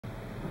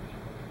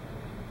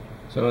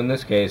So in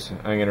this case,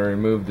 I'm going to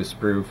remove the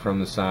sprue from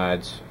the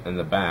sides and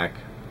the back,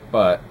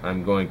 but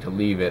I'm going to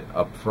leave it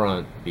up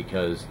front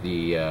because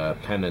the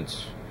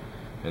pennants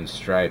and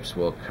stripes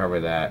will cover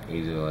that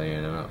easily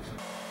enough.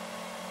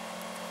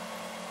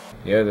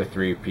 The other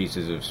three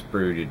pieces of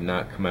sprue did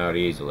not come out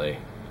easily.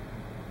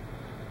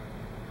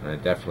 I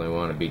definitely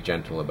want to be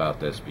gentle about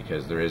this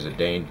because there is a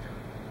danger.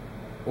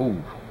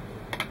 Ooh.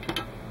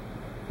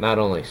 Not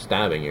only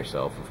stabbing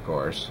yourself, of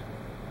course,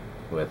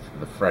 with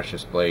the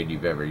freshest blade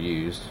you've ever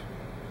used,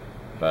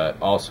 but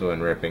also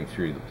in ripping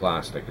through the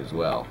plastic as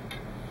well.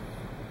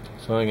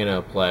 So I'm going to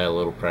apply a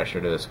little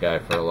pressure to this guy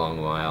for a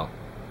long while.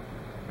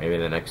 Maybe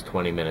the next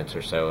 20 minutes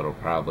or so, it'll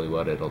probably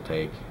what it'll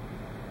take.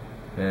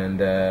 And,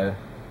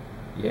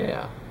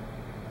 yeah.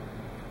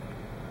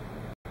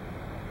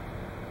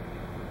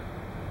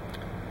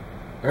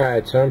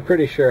 Alright, so I'm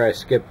pretty sure I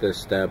skipped this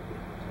step,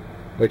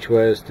 which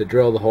was to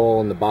drill the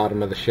hole in the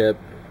bottom of the ship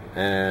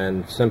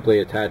and simply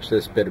attach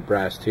this bit of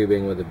brass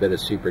tubing with a bit of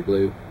super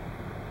glue.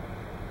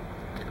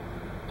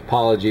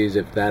 Apologies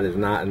if that is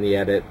not in the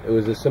edit. It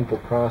was a simple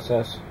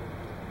process.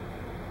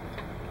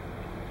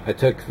 I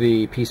took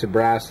the piece of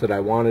brass that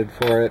I wanted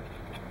for it,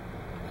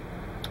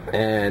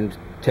 and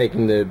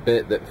taking the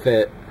bit that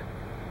fit,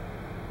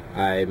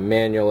 I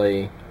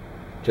manually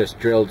just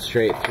drilled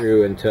straight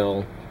through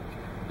until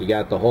you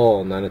got the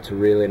hole, and then it's a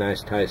really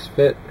nice tight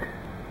fit.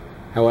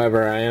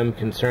 However, I am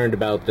concerned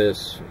about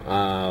this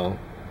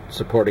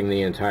supporting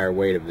the entire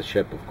weight of the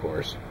ship, of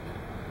course.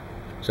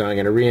 So I'm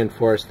going to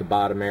reinforce the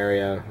bottom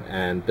area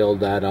and build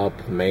that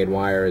up. The main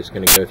wire is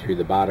going to go through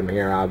the bottom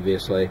here,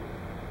 obviously.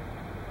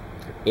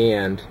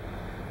 And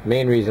the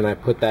main reason I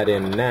put that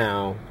in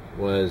now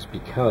was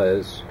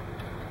because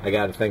I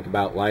got to think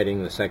about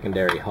lighting the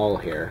secondary hull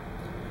here.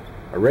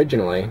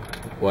 Originally,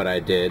 what I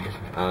did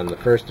on the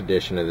first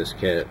edition of this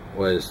kit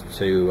was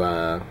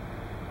to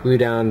glue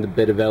down the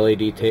bit of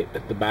LED tape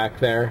at the back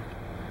there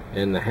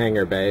in the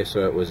hangar bay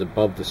so it was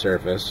above the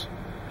surface,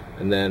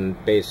 and then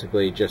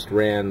basically just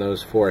ran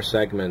those 4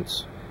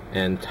 segments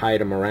and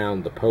tied them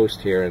around the post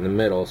here in the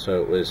middle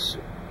so it was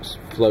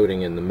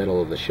floating in the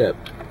middle of the ship.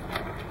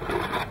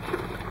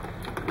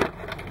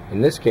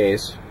 In this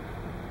case,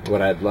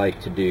 what I'd like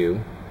to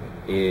do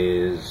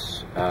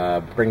is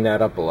bring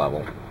that up a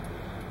level.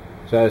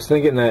 So I was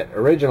thinking that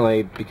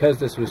originally, because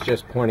this was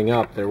just pointing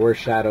up, there were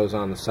shadows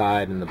on the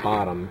side and the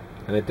bottom,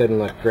 and it didn't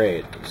look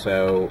great.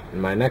 So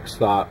my next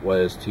thought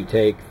was to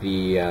take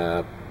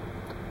the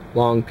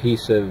long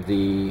piece of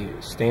the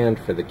stand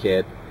for the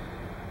kit,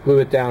 glue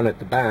it down at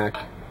the back,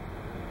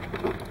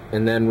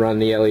 and then run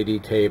the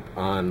LED tape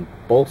on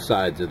both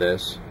sides of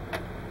this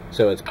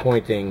so it's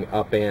pointing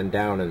up and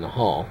down in the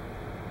hull.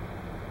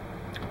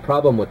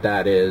 Problem with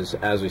that is,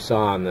 as we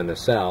saw on the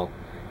nacelle,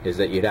 is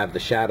that you'd have the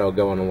shadow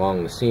going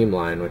along the seam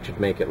line, which would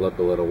make it look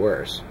a little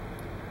worse.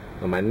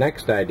 Well, my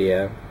next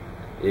idea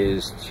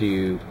is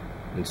to,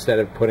 instead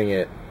of putting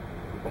it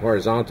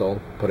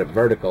horizontal, put it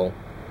vertical,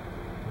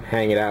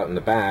 hang it out in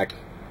the back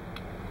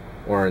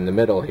or in the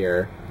middle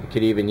here. You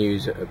could even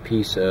use a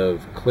piece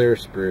of clear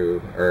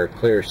sprue or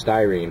clear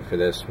styrene for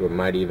this, which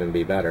might even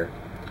be better,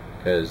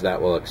 because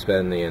that will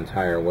extend the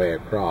entire way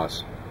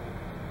across.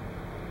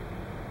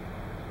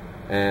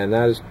 And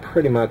that is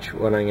pretty much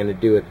what I'm going to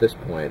do at this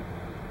point.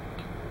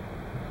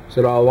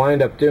 So what I'll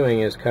wind up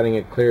doing is cutting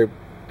a clear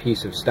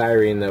piece of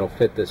styrene that'll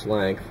fit this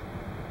length,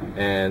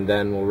 and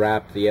then we'll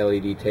wrap the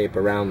LED tape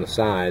around the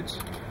sides.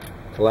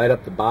 To light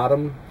up the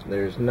bottom,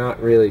 there's not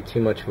really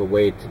too much of a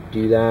way to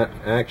do that.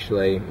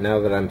 Actually, now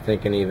that I'm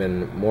thinking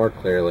even more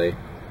clearly,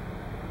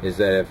 is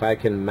that if I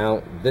can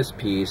mount this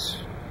piece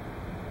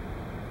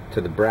to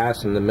the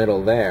brass in the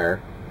middle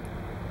there,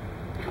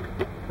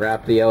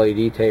 wrap the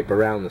LED tape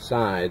around the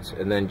sides,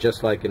 and then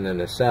just like in the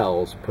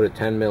nacelles, put a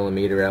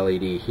 10mm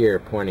LED here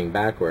pointing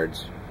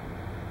backwards,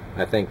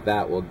 I think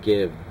that will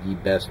give the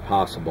best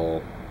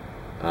possible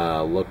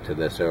look to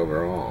this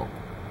overall.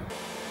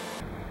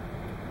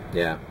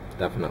 Yeah,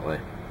 definitely.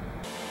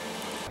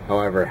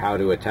 However, how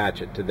to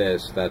attach it to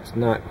this, that's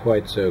not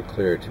quite so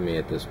clear to me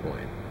at this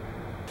point.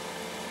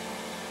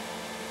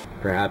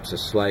 Perhaps a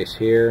slice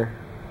here,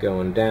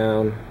 going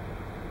down.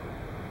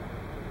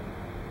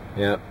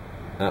 Yep,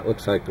 that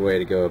looks like the way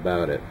to go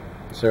about it.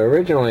 So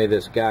originally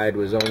this guide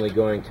was only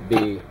going to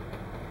be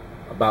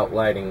about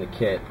lighting the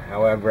kit.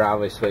 However,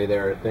 obviously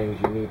there are things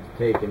you need to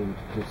take into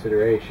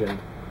consideration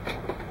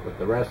with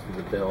the rest of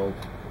the build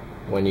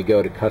when you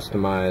go to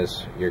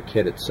customize your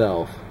kit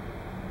itself.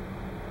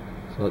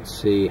 So let's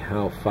see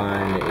how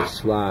fine a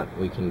slot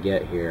we can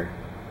get here.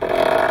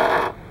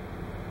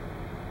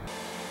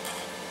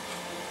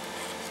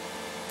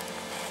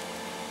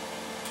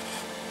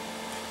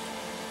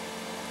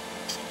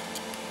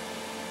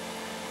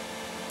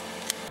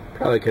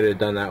 Probably could have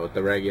done that with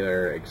the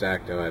regular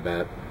X-Acto, I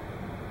bet.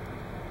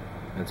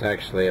 It's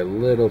actually a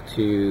little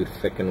too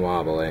thick and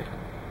wobbly.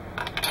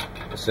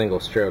 A single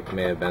stroke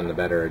may have been the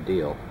better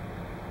deal.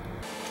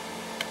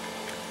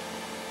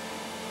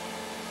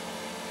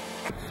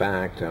 In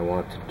fact, I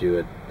want to do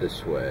it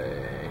this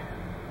way.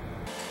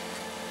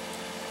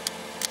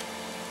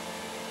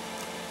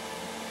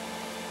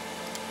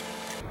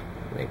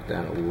 Make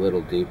that a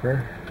little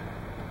deeper.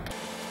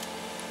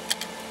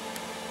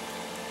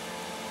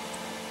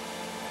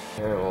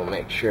 And we'll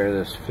make sure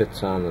this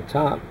fits on the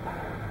top.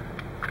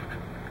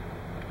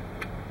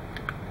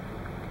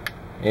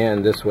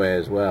 And this way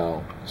as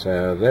well.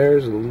 So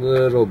there's a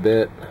little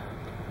bit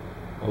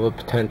of a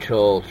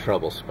potential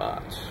trouble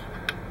spot.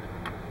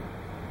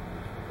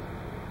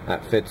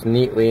 That fits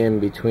neatly in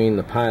between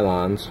the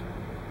pylons.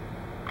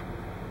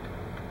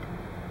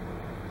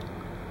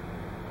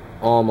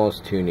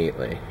 Almost too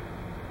neatly.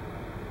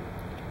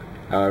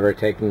 However,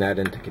 taking that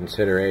into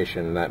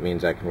consideration, that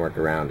means I can work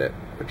around it,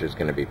 which is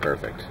going to be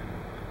perfect.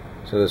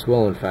 So this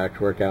will in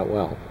fact work out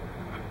well.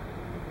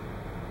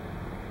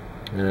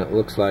 And it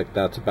looks like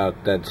that's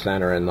about dead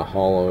center in the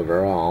hull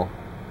overall.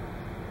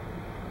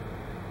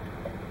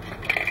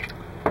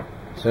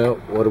 So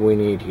what do we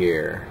need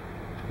here?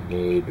 We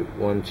need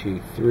 1,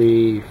 2,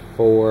 3,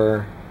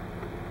 4,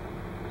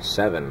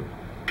 7.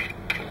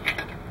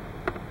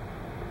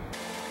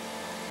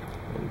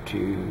 1,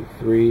 2,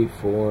 3,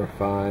 4,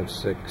 5,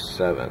 6,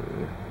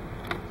 7.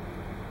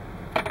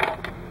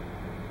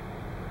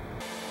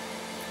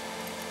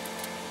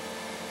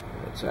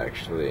 Let's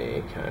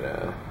actually kind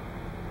of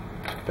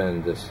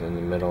bend this in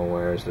the middle.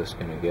 Where is this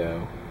going to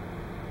go?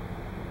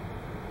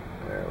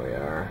 There we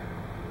are.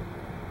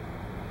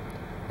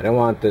 I don't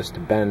want this to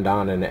bend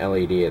on an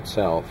LED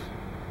itself,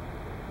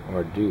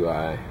 or do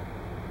I?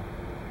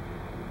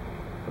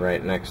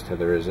 Right next to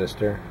the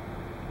resistor.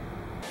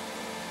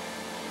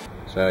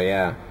 So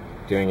yeah,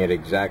 doing it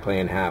exactly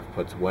in half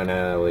puts one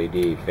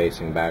LED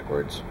facing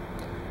backwards.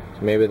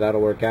 So maybe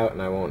that'll work out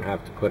and I won't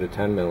have to put a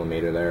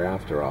 10mm there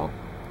after all.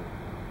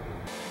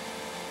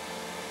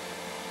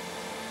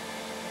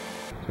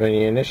 When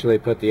you initially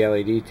put the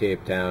LED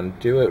tape down,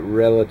 do it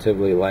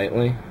relatively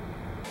lightly.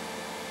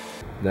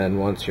 Then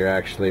once you're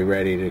actually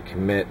ready to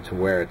commit to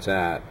where it's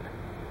at,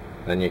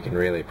 then you can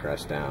really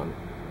press down.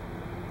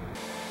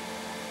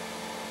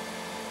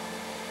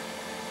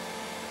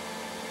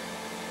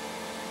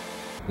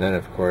 Then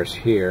of course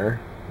here,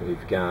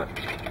 we've got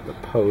the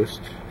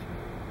post.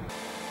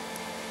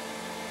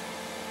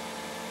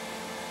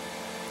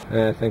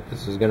 And I think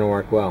this is going to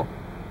work well.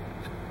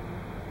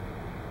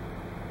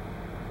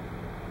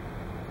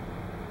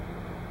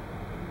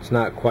 It's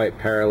not quite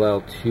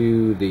parallel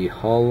to the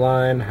hull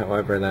line,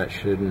 however that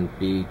shouldn't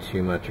be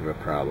too much of a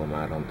problem,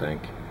 I don't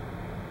think.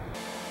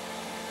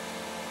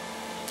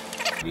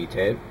 The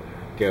tape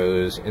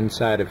goes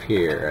inside of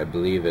here. I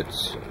believe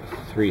it's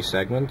 3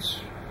 segments.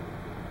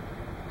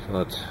 So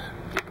let's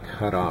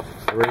cut off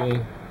 3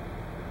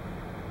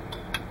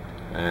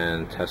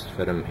 and test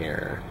fit them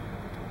here.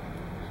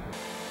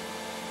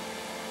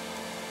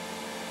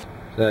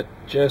 That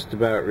just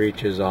about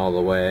reaches all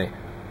the way.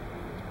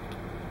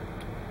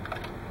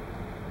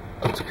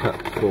 Let's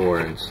cut 4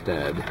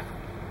 instead.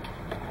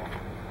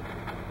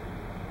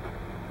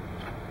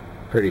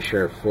 Pretty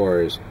sure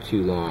 4 is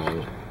too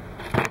long.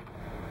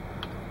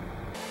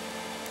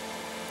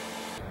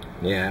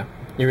 Yeah,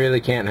 you really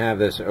can't have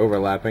this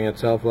overlapping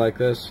itself like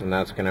this, and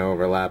that's going to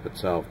overlap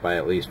itself by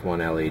at least 1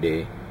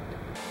 LED.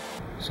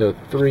 So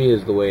 3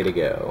 is the way to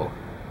go.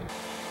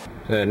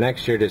 So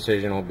next your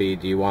decision will be,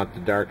 do you want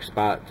the dark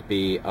spot to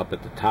be up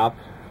at the top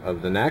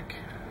of the neck,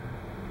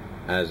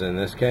 as in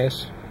this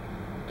case?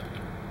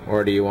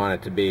 Or do you want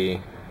it to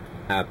be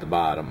at the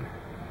bottom,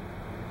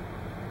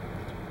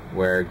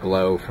 where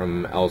glow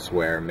from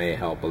elsewhere may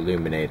help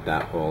illuminate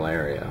that whole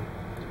area?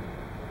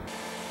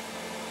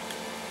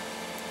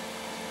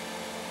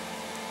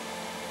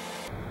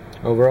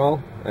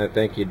 Overall, I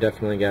think you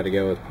definitely got to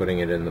go with putting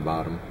it in the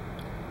bottom.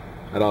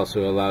 It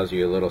also allows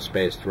you a little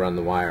space to run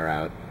the wire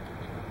out.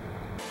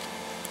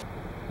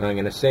 Now I'm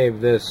going to save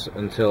this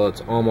until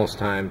it's almost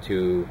time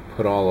to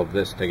put all of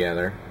this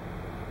together.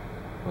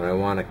 What I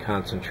want to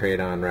concentrate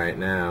on right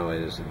now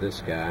is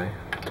this guy.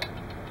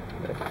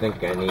 I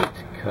think I need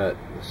to cut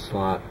the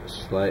slot a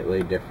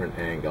slightly different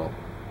angle.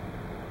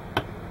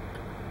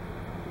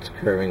 It's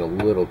curving a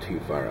little too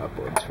far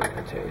upwards for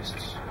my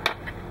tastes.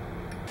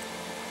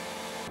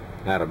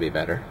 That'll be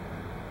better.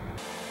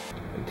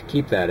 And to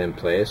keep that in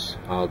place,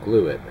 I'll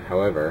glue it.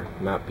 However,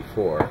 not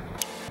before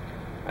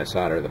I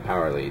solder the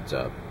power leads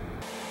up.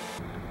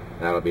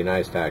 That would be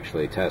nice to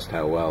actually test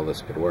how well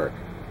this could work.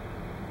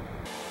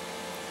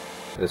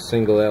 This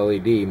single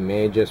LED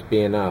may just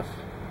be enough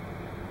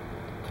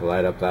to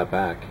light up that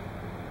back.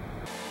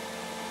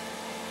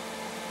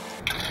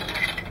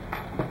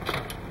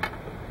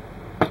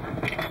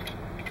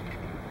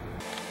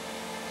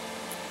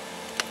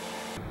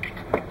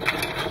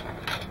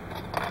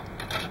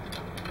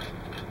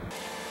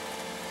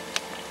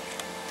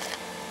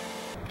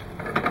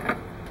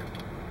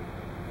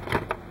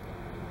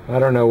 I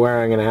don't know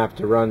where I'm going to have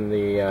to run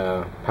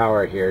the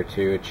power here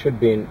to. It should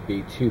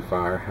be too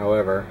far.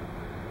 However,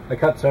 I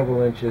cut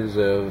several inches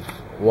of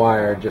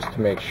wire just to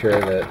make sure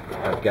that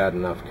I've got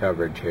enough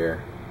coverage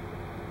here.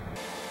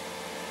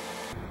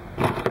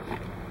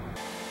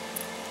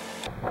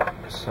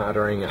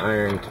 Soldering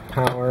iron to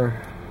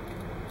power.